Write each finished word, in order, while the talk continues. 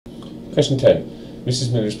Question 10.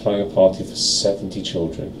 Mrs. Miller is planning a party for 70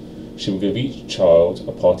 children. She will give each child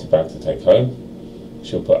a party bag to take home.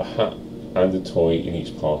 She'll put a hat and a toy in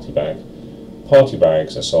each party bag. Party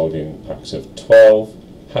bags are sold in packs of 12,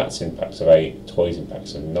 hats in packs of 8, toys in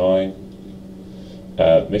packs of 9.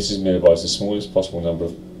 Mrs. Miller buys the smallest possible number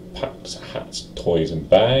of packs, hats, toys and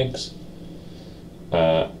bags.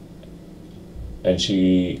 And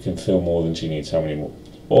she can fill more than she needs. How many more?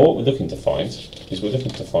 Well, what we're looking to find is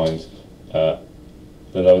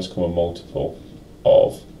the lowest common multiple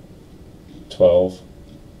of 12,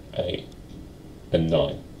 8 and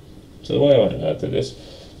 9. So the way I did this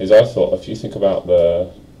is I thought, if you think about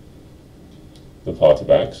the party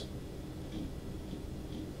bags,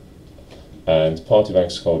 and party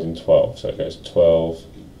bags sold in 12, so it goes 12,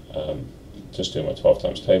 just doing my 12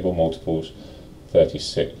 times table, multiples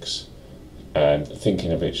 36, and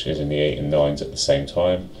thinking of which is in the 8 and 9s at the same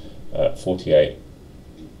time, 48,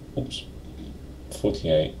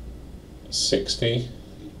 60,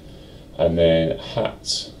 and then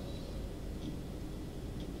hats.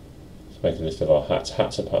 Let's make a list of our hats.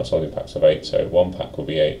 Hats are sold in packs of 8, so 1 pack will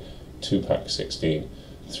be 8, 2 packs 16,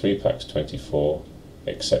 3 packs 24,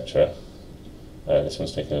 etc. This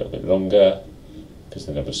one's taking a little bit longer because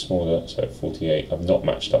the number's smaller, so 48. I've not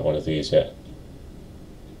matched up one of these yet.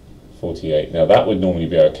 48. Now that would normally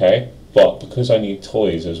be okay, but because I need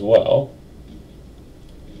toys as well,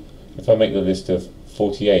 if I make the list of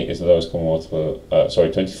 48 is the lowest common multiple,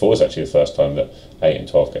 24 is actually the first time that 8 and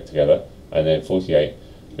 12 get together, and then 48,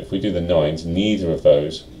 if we do the 9s, neither of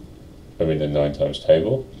those are in the 9 times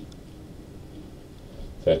table.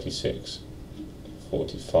 36,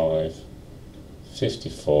 45,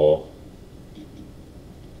 54,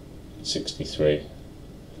 63,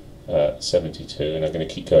 72, and I'm going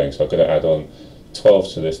to keep going, so I've got to add on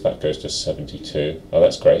 12 to this, that goes to 72. Oh,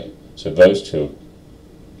 that's great. So those two,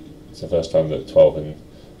 it's the first time that 12 and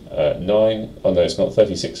 9, oh no, it's not,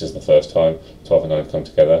 36 is the first time 12 and 9 come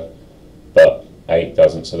together, but 8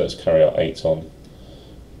 doesn't, so let's carry out 8 on.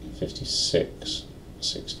 56,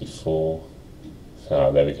 64,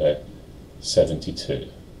 there we go, 72.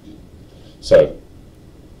 So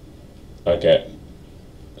I get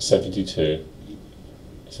 72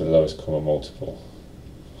 is the lowest common multiple.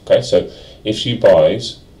 Okay, so if she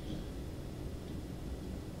buys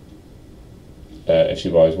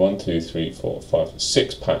 1, 2, 3, 4, 5,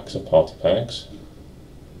 6 packs of party bags,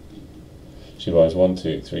 she buys 1,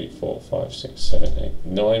 2, 3, 4, 5, 6, 7, 8,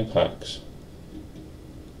 9 packs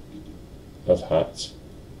of hats,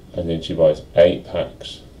 and then she buys 8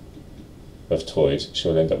 packs of toys,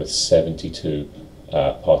 she'll end up with 72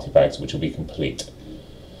 party bags, which will be complete.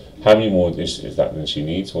 How many more is that than she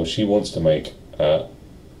needs? Well, she wants to make a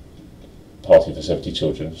party for 70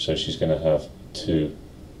 children, so she's going to have 2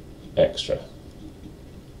 extra.